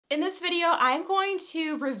In this video, I'm going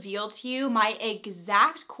to reveal to you my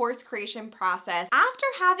exact course creation process. After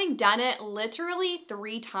having done it literally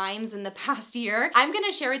 3 times in the past year, I'm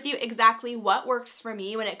gonna share with you exactly what works for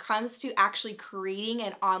me when it comes to actually creating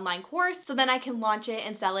an online course so then I can launch it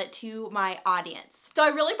and sell it to my audience. So I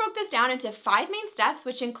really broke this down into 5 main steps,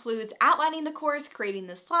 which includes outlining the course, creating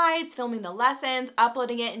the slides, filming the lessons,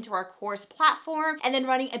 uploading it into our course platform, and then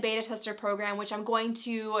running a beta tester program, which I'm going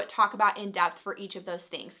to talk about in depth for each of those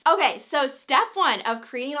things. Okay, so step 1 of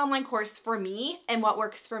creating an online course for me and what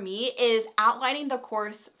works for me is outlining the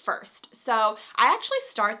course first. So I actually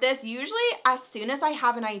start this usually as soon as I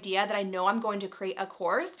have an idea that I know I'm going to create a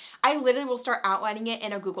course. I literally will start outlining it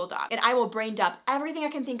in a Google Doc and I will brain dump everything I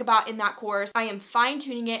can think about in that course. I am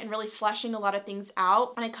fine-tuning it and really fleshing a lot of things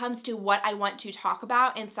out when it comes to what I want to talk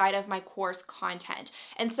about inside of my course content.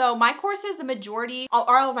 And so my courses, the majority, all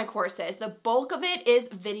of my courses, the bulk of it is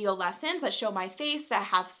video lessons that show my face, that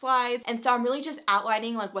have slides. And so I'm really just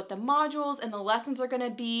outlining like what the modules and the lessons are gonna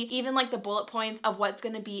be, even like the bullet points of what's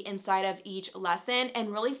gonna be inside of each lesson,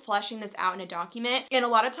 and really fleshing this out in a document. And a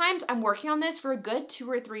lot of times I'm working on this for a good 2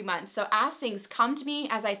 or 3 months. So as things come to me,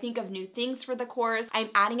 as I think of new things for the course, I'm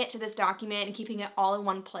adding it to this document and keeping it all in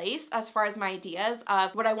one place as far as my ideas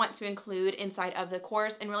of what I want to include inside of the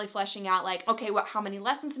course, and really fleshing out like, okay, how many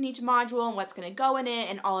lessons in each module and what's gonna go in it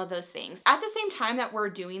and all of those things. At the same time that we're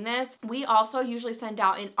doing this, we also usually send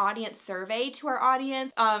out an audience survey to our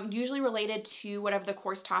audience, usually related to whatever the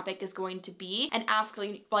course topic is going to be, and ask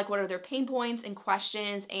like what are their pain points and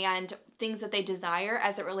questions and things that they desire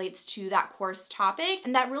as it relates to that course topic.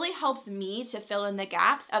 And that really helps me to fill in the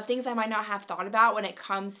gaps of things I might not have thought about when it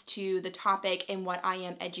comes to the topic and what I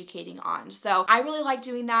am educating on. So I really like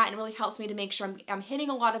doing that, and it really helps me to make sure I'm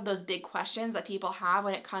hitting a lot of those big questions that people have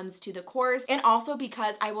when it comes to the course. And also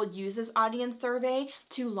because I will use this audience survey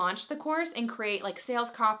to launch the course and create like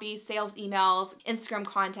sales copy, sales emails, Instagram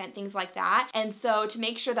content, things like that. And so to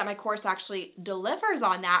make sure that my course actually delivers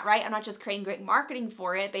on that, right? I'm not just creating great marketing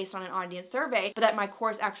for it based on an audience survey, but that my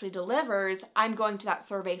course actually delivers, I'm going to that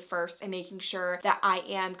survey first and making sure that I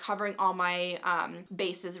am covering all my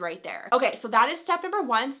bases right there. Okay, so that is step number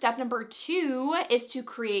 1. Step number 2 is to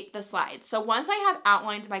create the slides. So once I have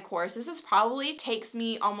outlined my course, this is probably takes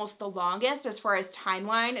me almost the longest as far as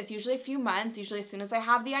timeline. It's usually a few months. Usually as soon as I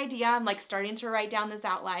have the idea, I'm like starting to write down this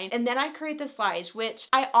outline, and then I create the slides, which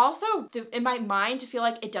I also, in my mind, feel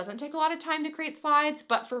like it doesn't take a lot of time to create slides,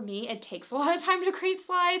 but for me, it takes a lot of time to create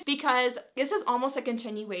slides because this is almost a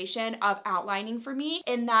continuation of outlining for me,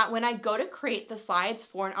 in that when I go to create the slides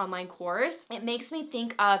for an online course, it makes me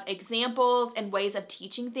think of examples and ways of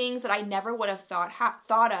teaching things that I never would have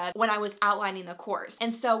thought of when I was outlining the course.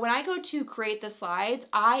 And so when I go to create the slides,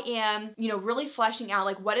 I am, really fleshing out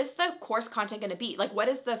like what is the course content going to be? Like what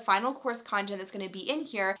is the final course content that's going to be in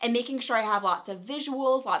here, and making sure I have lots of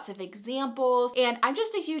visuals, lots of examples. And I'm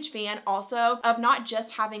just a huge fan also of not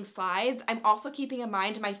just having slides. I'm also keeping in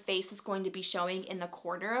mind my face is going to be showing in the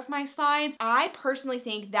corner of my slides. I personally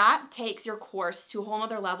think that takes your course to a whole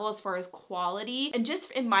nother level as far as quality. And just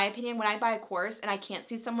in my opinion, when I buy a course and I can't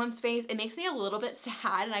see someone's face, it makes me a little bit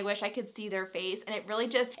sad, and I wish I could see their face. And it really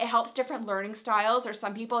just, it helps different learning styles. There's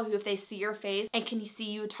some people who, if they see your face and can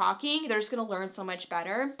see you talking, they're just gonna learn so much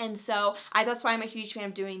better. And so that's why I'm a huge fan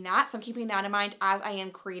of doing that. So I'm keeping that in mind as I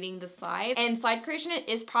am creating the slides. And slide creation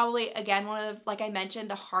is probably, again, one of the, like I mentioned,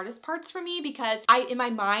 the hardest parts for me, because in my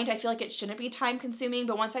mind, I feel like it shouldn't be time consuming,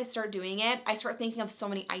 but once I start doing it, I start thinking of so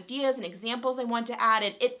many ideas and examples I want to add,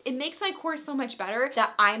 and it makes my course so much better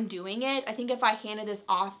that I'm doing it. I think if I handed this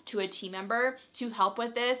off to a team member to help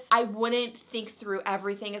with this, I wouldn't think through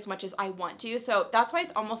everything as much as I want to. So that's why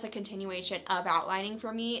it's almost a continuation of outlining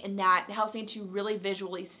for me, and that helps me to really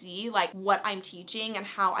visually see like what I'm teaching and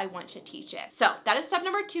how I want to teach it. So that is step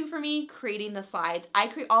number 2 for me, creating the slides. I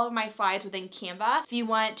create all of my slides within Canva. If you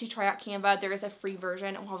want to try out Canva, there is a free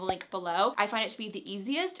version. I'll have a link below. I find it to be the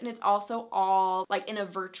easiest, and it's also all like in a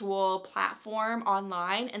virtual platform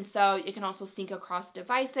online, and so you can also sync across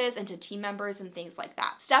devices and to team members and things like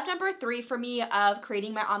that. Step number 3 for me of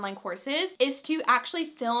creating my online courses is to actually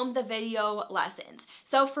film the video lessons.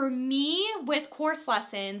 So for me, with course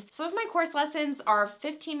lessons, some of my course lessons are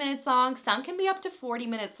 15 minutes long, some can be up to 40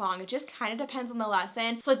 minutes long. It just kind of depends on the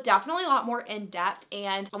lesson. So definitely a lot more in depth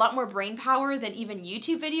and a lot more brain power than even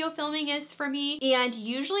YouTube video filming is for me. And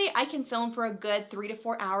usually usually I can film for a good 3 to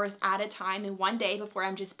 4 hours at a time in one day before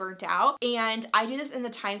I'm just burnt out. And I do this in the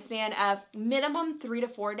time span of minimum 3 to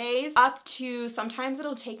 4 days, up to sometimes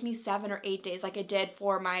it'll take me 7 or 8 days, like it did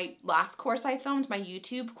for my last course I filmed, my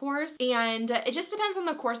YouTube course. And it just depends on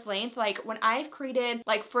the course length. Like when I've created,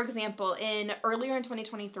 like for example, earlier in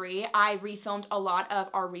 2023, I refilmed a lot of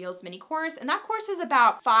our Reels mini course, and that course is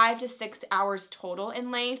about 5 to 6 hours total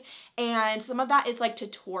in length. And some of that is like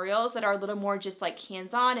tutorials that are a little more just like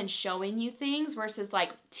hands-on and showing you things versus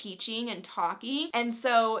like teaching and talking. And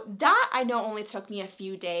so that I know only took me a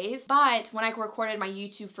few days, but when I recorded my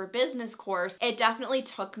YouTube for Business course, it definitely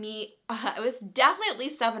took me it was definitely at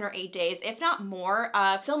least 7 or 8 days, if not more,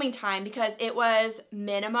 of filming time, because it was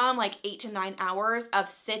minimum like 8 to 9 hours of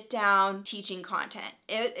sit down teaching content.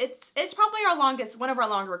 It's probably one of our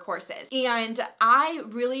longer courses. And I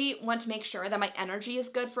really want to make sure that my energy is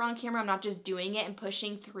good for on camera. I'm not just doing it and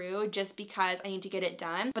pushing through just because I need to get it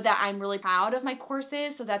done, but that I'm really proud of my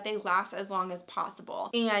courses so that they last as long as possible.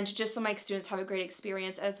 And just so my students have a great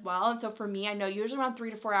experience as well. And so for me, I know usually around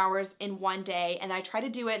 3 to 4 hours in one day, and I try to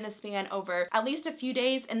do it in the span over at least a few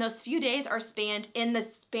days, and those few days are spanned in the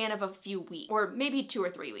span of a few weeks, or maybe 2 or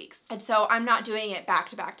 3 weeks. And so I'm not doing it back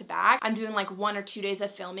to back to back. I'm doing like 1 or 2 days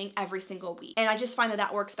of filming every single week. And I just find that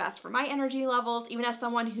that works best for my energy levels, even as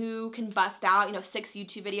someone who can bust out, 6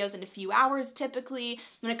 YouTube videos in a few hours typically.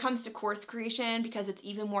 When it comes to course creation, because it's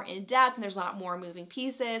even more in depth and there's a lot more moving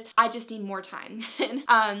pieces, I just need more time.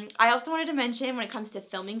 I also wanted to mention when it comes to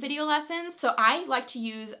filming video lessons, so I like to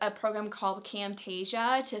use a program called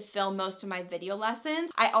Camtasia to film most of my video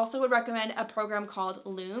lessons. I also would recommend a program called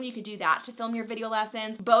Loom. You could do that to film your video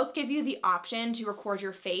lessons. Both give you the option to record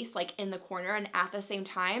your face like in the corner and at the same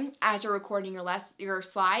time as you're recording your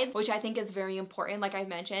slides, which I think is very important. Like I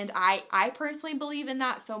mentioned, I personally believe in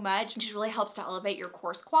that so much, which really helps to elevate your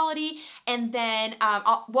course quality. And then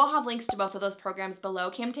we'll have links to both of those programs below.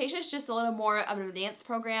 Camtasia is just a little more of an advanced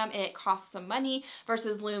program and it costs some money,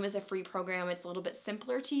 versus Loom is a free program. It's a little bit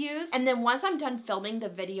simpler to use. And then once I'm done filming the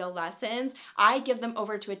video lessons, I give them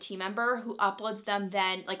over to a team member who uploads them,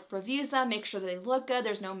 then like reviews them, make sure that they look good,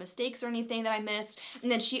 there's no mistakes or anything that I missed,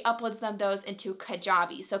 and then she uploads those into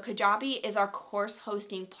Kajabi. So Kajabi is our course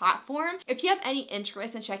hosting platform. If you have any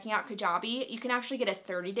interest in checking out Kajabi, you can actually get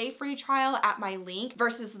a 30-day free trial at my link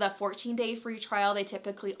versus the 14-day free trial they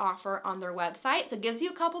typically offer on their website. So it gives you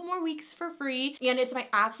a couple more weeks for free, and it's my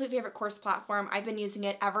absolute favorite course platform. I've been using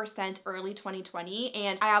it ever since early 2020,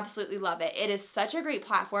 and I absolutely love it. It is such a great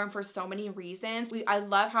platform for so many reasons. I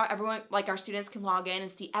love how everyone, like our students, can log in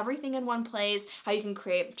and see everything in one place, how you can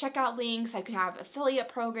create checkout links, how you can have affiliate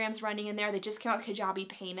programs running in there. They just came out with Kajabi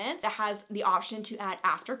Payments that has the option to add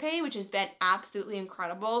Afterpay, which has been absolutely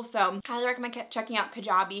incredible. So I highly recommend checking out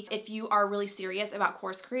Kajabi if you are really serious about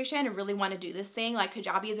course creation and really want to do this thing. Like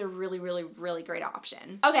Kajabi is a really, really, really great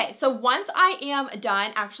option. Okay, so once I am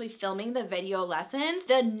done actually filming the video lessons,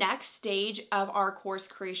 the next stage of our course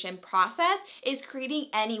creation process is creating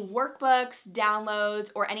any workbooks, downloads,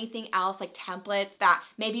 or anything else like templates that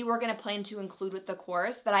maybe we're going to plan to include with the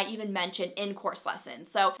course that I even mentioned in course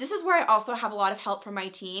lessons. So this is where I also have a lot of help from my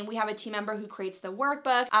team. We have a team member who creates the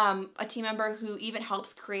workbook, a team member who even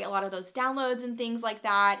helps create a lot of those downloads and things like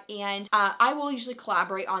that. And I will usually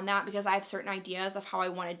collaborate on that because I have certain ideas of how I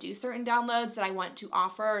want to do certain downloads that I want to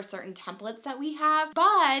offer, or certain templates that we have.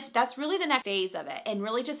 But that's really the next phase of it, and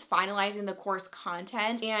really just finalizing the course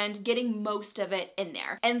content and getting most of it in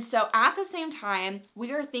there. And so at the same time,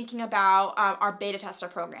 we are thinking about our beta tester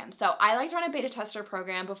program. So I like to run a beta tester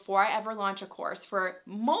program before I ever launch a course for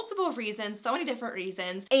multiple reasons, so many different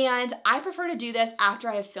reasons. And I prefer to do this after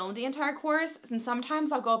I have filmed the entire course. And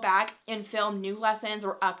sometimes I'll go back and film new lessons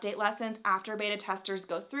or update lessons after beta testers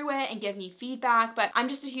go through it and give me feedback. But I'm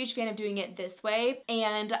just a huge fan of doing it this way.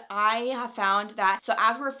 And I have found that, so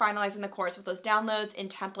as we're finalizing the course with those downloads and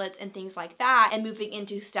templates and things like that, and moving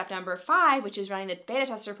into step number 5, which is running the beta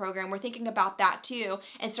tester program, we're thinking about that too,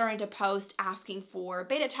 and starting to post asking for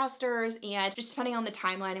beta testers, and just depending on the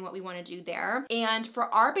timeline and what we want to do there. And for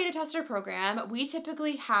our beta tester program, we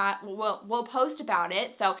typically have, we'll post about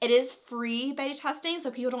it. So it is free beta testing,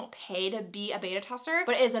 so people don't pay to be a beta tester,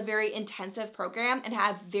 but it is a very intensive program and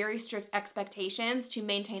have very strict expectations to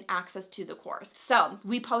maintain access to the course. So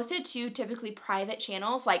we post it to typically private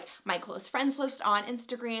channels like my close friends list on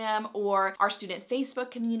Instagram or our student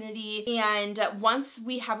Facebook community. And once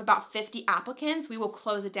we have about 50 applicants, we will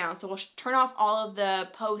close it down. So we'll turn off all of the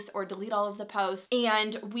posts or delete all of the posts.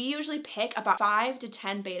 And we usually pick about 5 to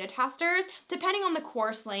 10 beta testers, depending on the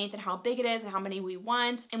course length and how big it is and how many we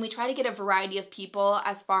want. And we try to get a variety of people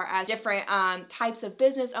as far as different types of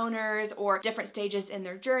business owners or different stages in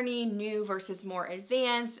their journey, new versus versus more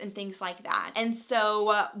advanced and things like that. And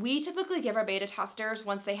so we typically give our beta testers,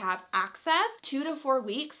 once they have access, 2 to 4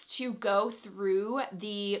 weeks to go through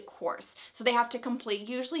the course. So they have to complete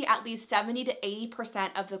usually at least 70 to 80%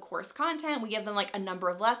 of the course content. We give them like a number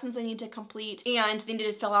of lessons they need to complete, and they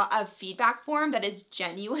need to fill out a feedback form that is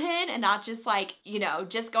genuine and not just like, you know,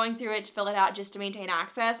 just going through it to fill it out just to maintain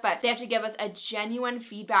access, but they have to give us a genuine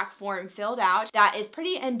feedback form filled out that is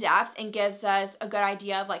pretty in-depth and gives us a good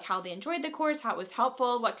idea of like how they enjoyed the course, how it was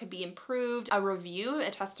helpful, what could be improved, a review, a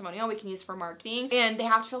testimonial we can use for marketing, and they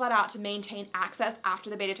have to fill that out to maintain access after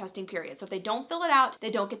the beta testing period. So if they don't fill it out, they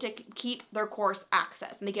don't get to keep their course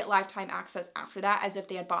access, and they get lifetime access after that as if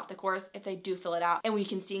they had bought the course if they do fill it out, and we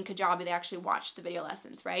can see in Kajabi they actually watched the video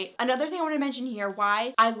lessons, right? Another thing I want to mention here,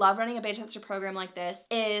 why I love running a beta tester program like this,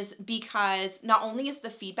 is because not only is the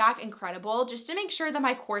feedback incredible, just to make sure that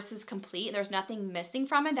my course is complete and there's nothing missing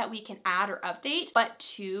from it that we can add or update, but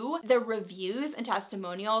two, the reviews and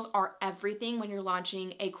testimonials are everything when you're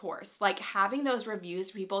launching a course. Like having those reviews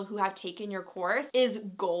for people who have taken your course is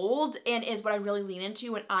gold and is what I really lean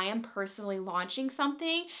into when I am personally launching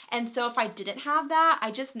something. And so if I didn't have that,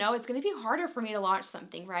 I just know it's going to be harder for me to launch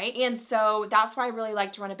something, right? And so that's why I really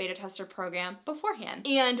like to run a beta tester program beforehand.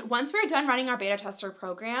 And once we're done running our beta tester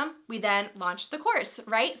program, we then launch the course,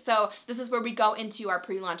 right? So this is where we go into our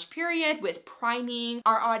pre-launch period with priming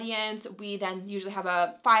our audience. We then usually have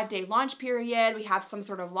a 5-day launch period. We have some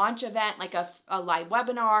sort of launch event, like a live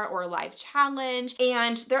webinar or a live challenge.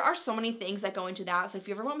 And there are so many things that go into that. So if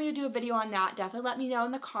you ever want me to do a video on that, definitely let me know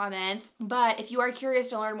in the comments. But if you are curious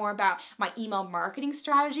to learn more about my email marketing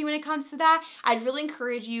strategy when it comes to that, I'd really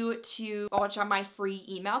encourage you to watch on my free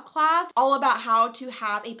email class, all about how to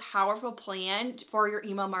have a powerful plan for your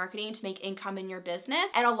email marketing to make income in your business.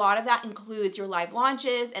 And a lot of that includes your live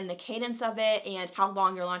launches and the cadence of it and how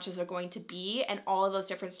long your launches are going to be and all of those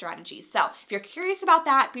different strategies. So if you're curious about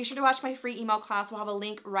that, be sure to watch my free email class. We'll have a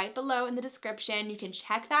link right below in the description. You can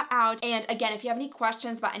check that out. And again, if you have any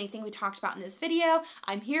questions about anything we talked about in this video,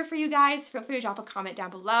 I'm here for you guys. Feel free to drop a comment down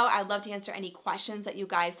below. I'd love to answer any questions that you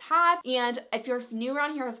guys have. And if you're new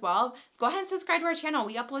around here as well, go ahead and subscribe to our channel.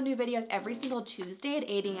 We upload new videos every single Tuesday at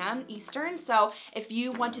 8 a.m. Eastern. So if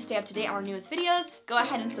you want to stay up to date on our newest videos, go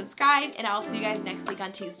ahead and subscribe, and I'll see you guys next week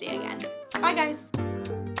on Tuesday again. Bye guys.